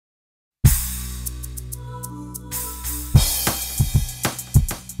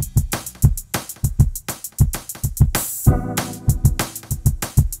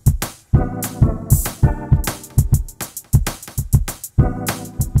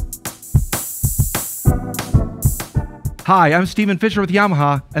Hi, I'm Steven Fisher with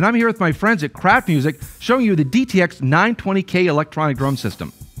Yamaha, and I'm here with my friends at Kraft Music showing you the DTX920K electronic drum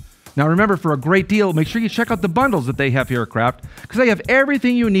system. Now remember, for a great deal, make sure you check out the bundles that they have here at Kraft, because they have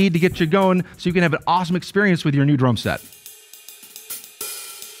everything you need to get you going so you can have an awesome experience with your new drum set.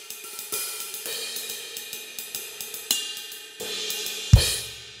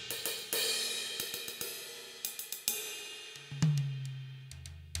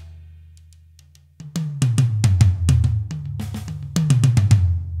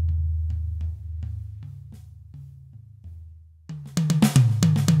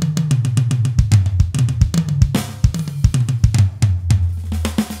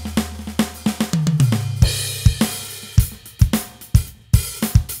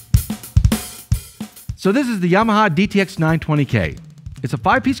 So this is the Yamaha DTX920K. It's a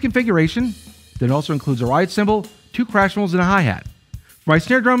 5-piece configuration that also includes a ride cymbal, 2 crash cymbals, and a hi-hat. For my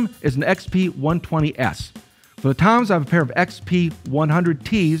snare drum is an XP120S. For the toms, I have a pair of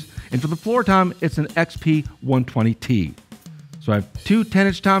XP100Ts, and for the floor tom, it's an XP120T. So I have 2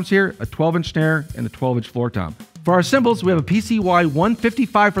 10-inch toms here, a 12-inch snare, and a 12-inch floor tom. For our cymbals, we have a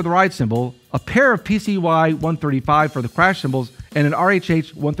PCY155 for the ride cymbal, a pair of PCY135 for the crash cymbals, and an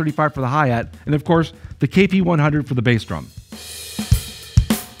RHH135 for the hi-hat, and of course, the KP100 for the bass drum.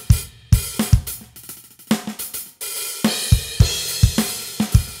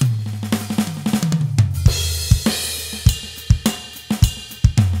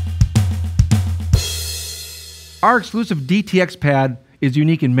 Our exclusive DTX pad is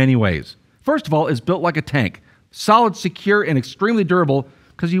unique in many ways. First of all, it's built like a tank. Solid, secure, and extremely durable,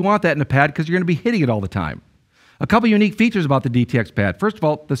 because you want that in a pad because you're going to be hitting it all the time. A couple unique features about the DTX pad. First of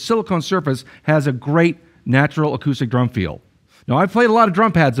all, the silicone surface has a great natural acoustic drum feel. Now, I've played a lot of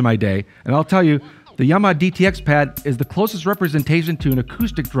drum pads in my day, and I'll tell you, the Yamaha DTX pad is the closest representation to an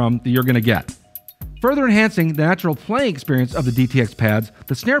acoustic drum that you're going to get. Further enhancing the natural playing experience of the DTX pads,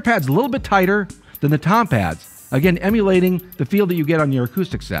 the snare pad's a little bit tighter than the tom pads, again emulating the feel that you get on your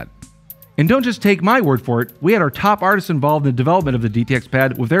acoustic set. And don't just take my word for it, we had our top artists involved in the development of the DTX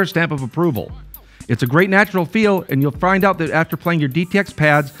pad with their stamp of approval. It's a great natural feel, and you'll find out that after playing your DTX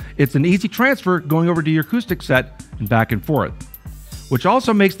pads, it's an easy transfer going over to your acoustic set and back and forth. Which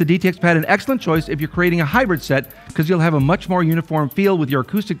also makes the DTX pad an excellent choice if you're creating a hybrid set, because you'll have a much more uniform feel with your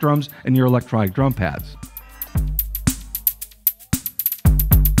acoustic drums and your electronic drum pads.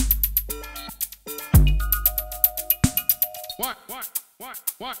 What?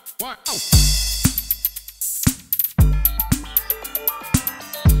 Oh.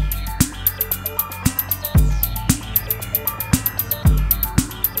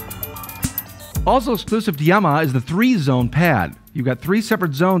 Also exclusive to Yamaha is the 3-zone pad. You've got 3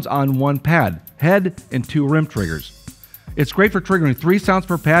 separate zones on one pad, head and 2 rim triggers. It's great for triggering 3 sounds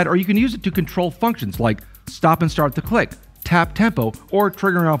per pad, or you can use it to control functions like stop and start the click, tap tempo, or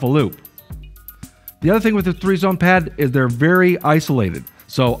triggering off a loop. The other thing with the 3-zone pad is they're very isolated.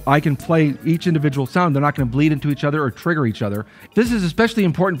 So I can play each individual sound. They're not going to bleed into each other or trigger each other. This is especially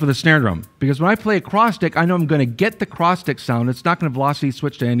important for the snare drum, because when I play a cross stick, I know I'm going to get the cross stick sound. It's not going to velocity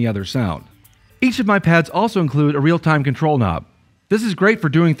switch to any other sound. Each of my pads also include a real-time control knob. This is great for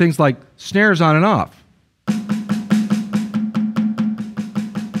doing things like snares on and off.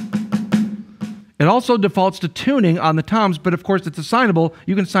 It also defaults to tuning on the toms, but of course it's assignable.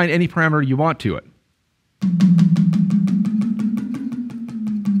 You can assign any parameter you want to it.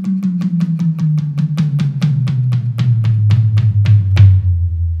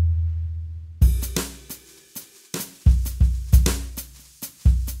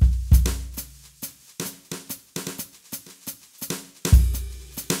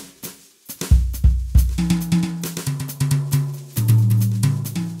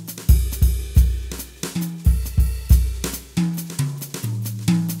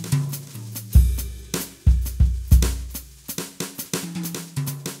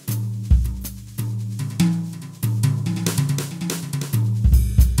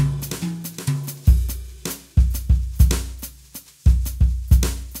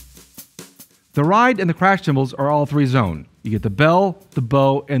 The ride and the crash cymbals are all 3-zone. You get the bell, the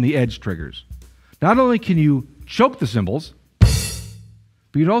bow, and the edge triggers. Not only can you choke the cymbals, but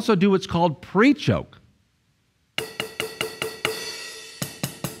you can also do what's called pre-choke.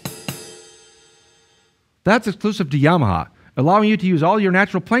 That's exclusive to Yamaha, allowing you to use all your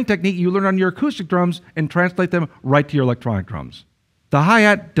natural playing technique you learned on your acoustic drums and translate them right to your electronic drums. The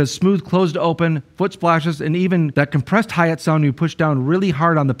hi-hat does smooth close to open, foot splashes, and even that compressed hi-hat sound you push down really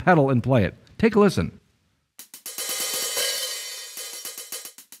hard on the pedal and play it. Take a listen.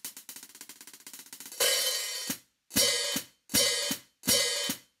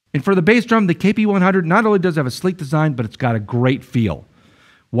 And for the bass drum, the KP100 not only does have a sleek design, but it's got a great feel.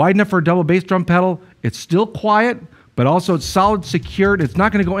 Wide enough for a double bass drum pedal, it's still quiet, but also it's solid, secured. It's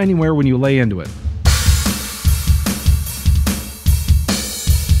not going to go anywhere when you lay into it.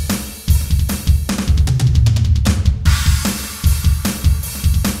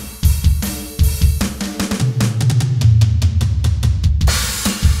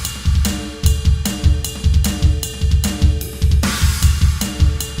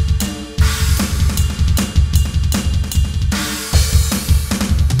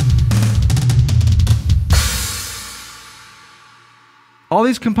 All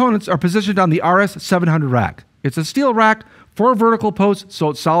these components are positioned on the RS700 rack. It's a steel rack, 4 vertical posts, so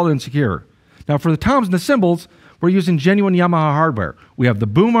it's solid and secure. Now for the toms and the cymbals, we're using genuine Yamaha hardware. We have the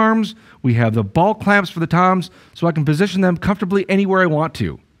boom arms, we have the ball clamps for the toms, so I can position them comfortably anywhere I want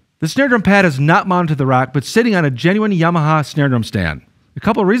to. The snare drum pad is not mounted to the rack, but sitting on a genuine Yamaha snare drum stand. A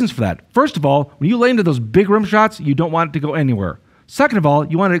couple of reasons for that. First of all, when you lay into those big rim shots, you don't want it to go anywhere. Second of all,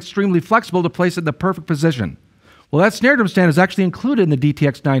 you want it extremely flexible to place it in the perfect position. Well, that snare drum stand is actually included in the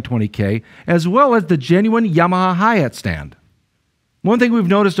DTX920K, as well as the genuine Yamaha hi-hat stand. One thing we've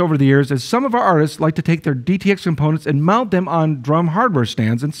noticed over the years is some of our artists like to take their DTX components and mount them on drum hardware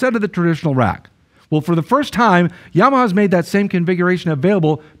stands instead of the traditional rack. Well, for the first time, Yamaha's made that same configuration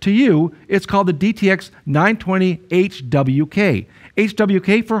available to you. It's called the DTX920HWK.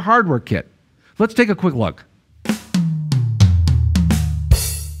 HWK for hardware kit. Let's take a quick look.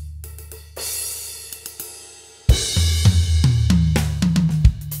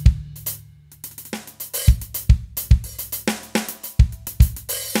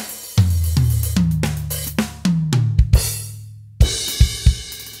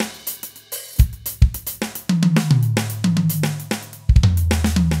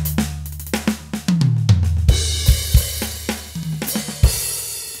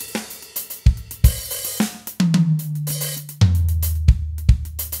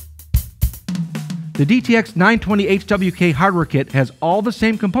 The DTX920HWK hardware kit has all the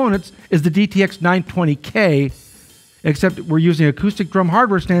same components as the DTX920K, except we're using acoustic drum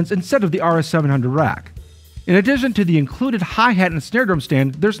hardware stands instead of the RS700 rack. In addition to the included hi-hat and snare drum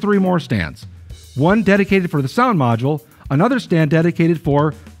stand, there's 3 more stands. One dedicated for the sound module, another stand dedicated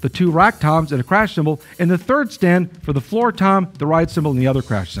for the 2 rack toms and a crash cymbal, and the third stand for the floor tom, the ride cymbal, and the other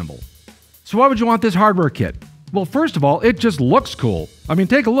crash cymbal. So why would you want this hardware kit? Well, first of all, it just looks cool. I mean,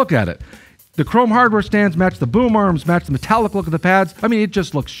 take a look at it. The chrome hardware stands match the boom arms, match the metallic look of the pads. I mean, it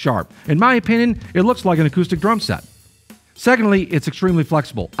just looks sharp. In my opinion, it looks like an acoustic drum set. Secondly, it's extremely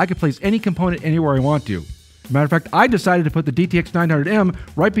flexible. I can place any component anywhere I want to. As a matter of fact, I decided to put the DTX900M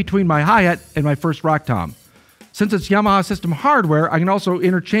right between my hi-hat and my first rack tom. Since it's Yamaha system hardware, I can also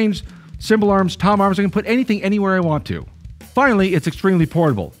interchange cymbal arms, tom arms. I can put anything anywhere I want to. Finally, it's extremely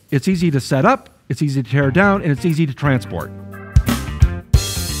portable. It's easy to set up, it's easy to tear down, and it's easy to transport.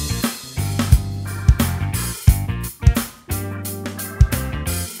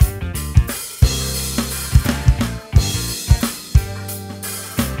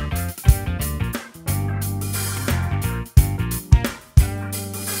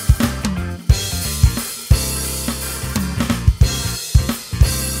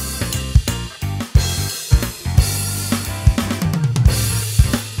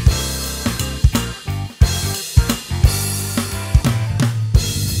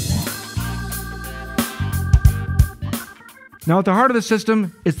 Now at the heart of the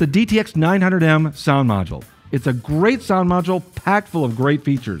system is the DTX900M sound module. It's a great sound module packed full of great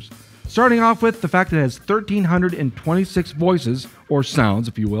features. Starting off with the fact that it has 1,326 voices, or sounds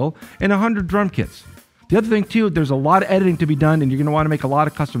if you will, and 100 drum kits. The other thing too, there's a lot of editing to be done and you're going to want to make a lot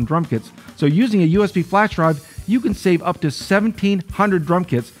of custom drum kits. So using a USB flash drive, you can save up to 1,700 drum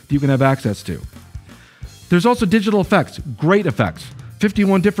kits that you can have access to. There's also digital effects, great effects.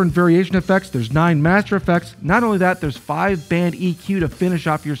 51 different variation effects, there's 9 master effects. Not only that, there's 5 band EQ to finish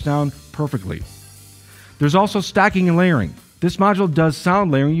off your sound perfectly. There's also stacking and layering. This module does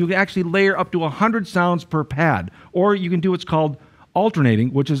sound layering. You can actually layer up to 100 sounds per pad, or you can do what's called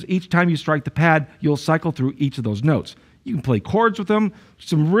alternating, which is each time you strike the pad, you'll cycle through each of those notes. You can play chords with them,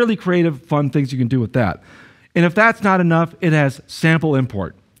 some really creative, fun things you can do with that. And if that's not enough, it has sample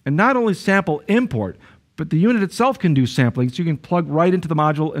import. And not only sample import, but the unit itself can do sampling, so you can plug right into the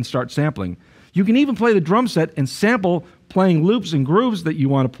module and start sampling. You can even play the drum set and sample playing loops and grooves that you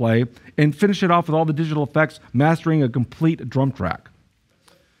want to play and finish it off with all the digital effects, mastering a complete drum track.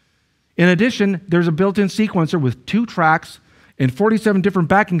 In addition, there's a built-in sequencer with 2 tracks and 47 different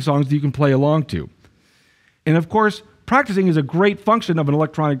backing songs that you can play along to. And of course, practicing is a great function of an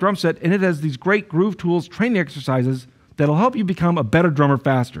electronic drum set, and it has these great groove tools, training exercises that'll help you become a better drummer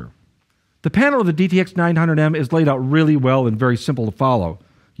faster. The panel of the DTX900M is laid out really well and very simple to follow.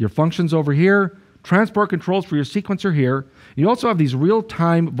 Your functions over here, transport controls for your sequencer here. You also have these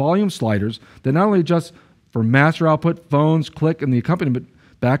real-time volume sliders that not only adjust for master output, phones, click, and the accompaniment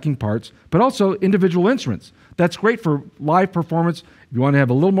backing parts, but also individual instruments. That's great for live performance. If you want to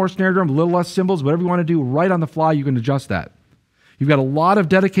have a little more snare drum, a little less cymbals, whatever you want to do, right on the fly, you can adjust that. You've got a lot of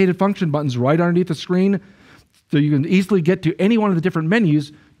dedicated function buttons right underneath the screen, so you can easily get to any one of the different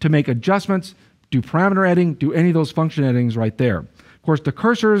menus to make adjustments, do parameter editing, do any of those function editings right there. Of course, the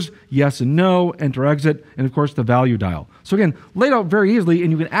cursors, yes and no, enter, exit, and of course the value dial. So again, laid out very easily,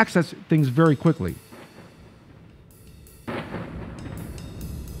 and you can access things very quickly.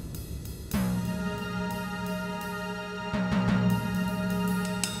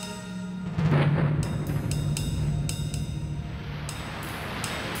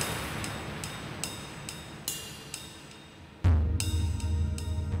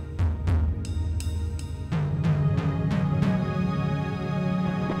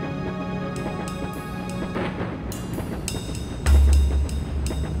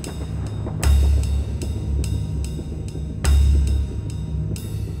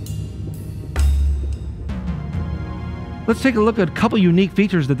 Let's take a look at a couple unique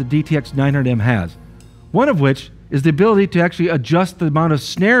features that the DTX900M has. One of which is the ability to actually adjust the amount of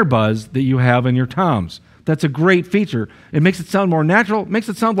snare buzz that you have in your toms. That's a great feature. It makes it sound more natural, makes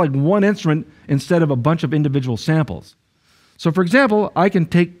it sound like one instrument instead of a bunch of individual samples. So for example, I can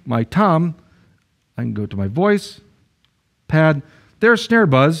take my tom, I can go to my voice, pad, there's snare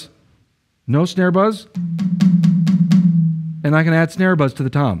buzz, no snare buzz, and I can add snare buzz to the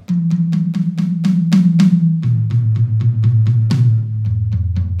tom.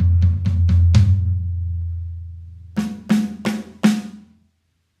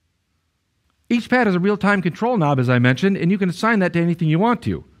 Each pad has a real-time control knob, as I mentioned, and you can assign that to anything you want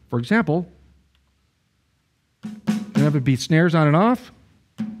to. For example, you can have it be snares on and off.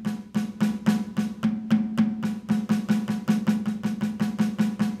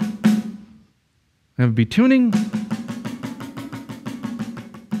 Have it be tuning.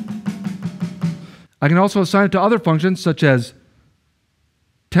 I can also assign it to other functions such as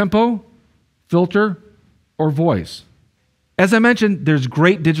tempo, filter, or voice. As I mentioned, there's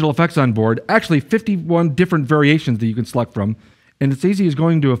great digital effects on board, actually 51 different variations that you can select from, and it's easy as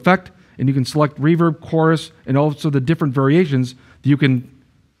going to effect, and you can select reverb, chorus, and also the different variations that you can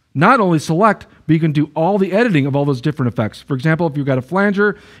not only select, but you can do all the editing of all those different effects. For example, if you've got a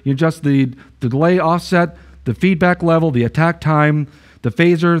flanger, you adjust the delay offset, the feedback level, the attack time, the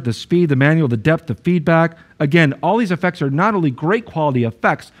phaser, the speed, the manual, the depth, the feedback. Again, all these effects are not only great quality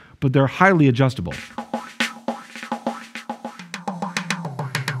effects, but they're highly adjustable.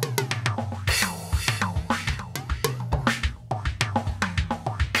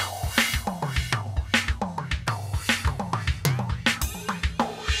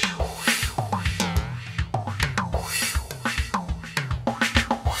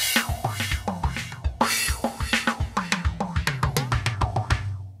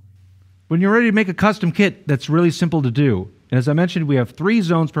 When you're ready to make a custom kit, that's really simple to do. And as I mentioned, we have 3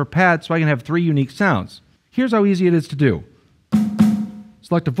 zones per pad, so I can have 3 unique sounds. Here's how easy it is to do.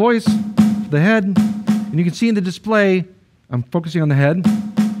 Select a voice, the head, and you can see in the display, I'm focusing on the head.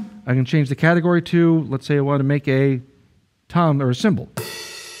 I can change the category to, let's say I want to make a tom or a cymbal.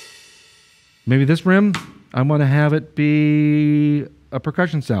 Maybe this rim, I want to have it be a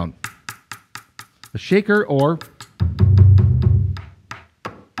percussion sound. A shaker or...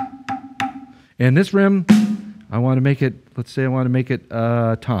 And this rim, I want to make it, let's say I want to make it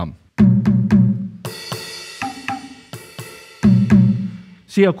tom.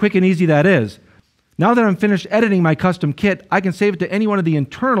 See how quick and easy that is. Now that I'm finished editing my custom kit, I can save it to any one of the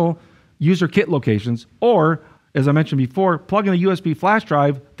internal user kit locations, or, as I mentioned before, plug in a USB flash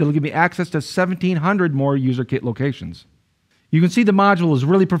drive that'll give me access to 1,700 more user kit locations. You can see the module is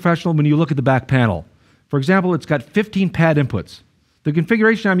really professional when you look at the back panel. For example, it's got 15 pad inputs. The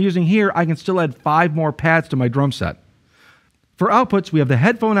configuration I'm using here, I can still add 5 more pads to my drum set. For outputs, we have the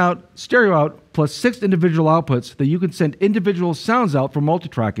headphone out, stereo out, plus 6 individual outputs that you can send individual sounds out for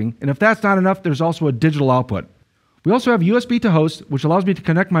multitracking, and if that's not enough, there's also a digital output. We also have USB to host, which allows me to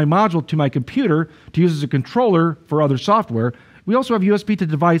connect my module to my computer to use as a controller for other software. We also have USB to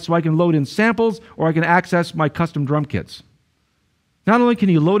device so I can load in samples or I can access my custom drum kits. Not only can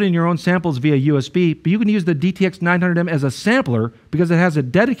you load in your own samples via USB, but you can use the DTX900M as a sampler because it has a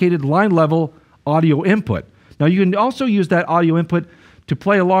dedicated line-level audio input. Now you can also use that audio input to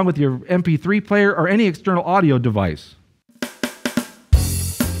play along with your MP3 player or any external audio device.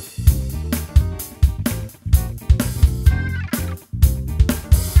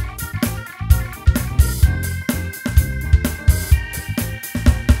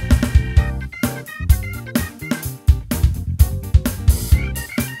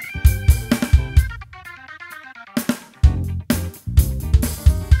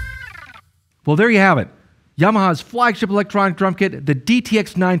 Well, there you have it. Yamaha's flagship electronic drum kit, the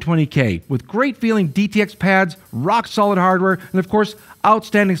DTX920K, with great feeling DTX pads, rock solid hardware, and of course,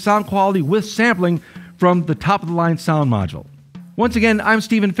 outstanding sound quality with sampling from the top of the line sound module. Once again, I'm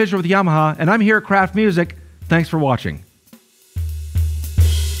Stephen Fisher with Yamaha, and I'm here at Kraft Music. Thanks for watching.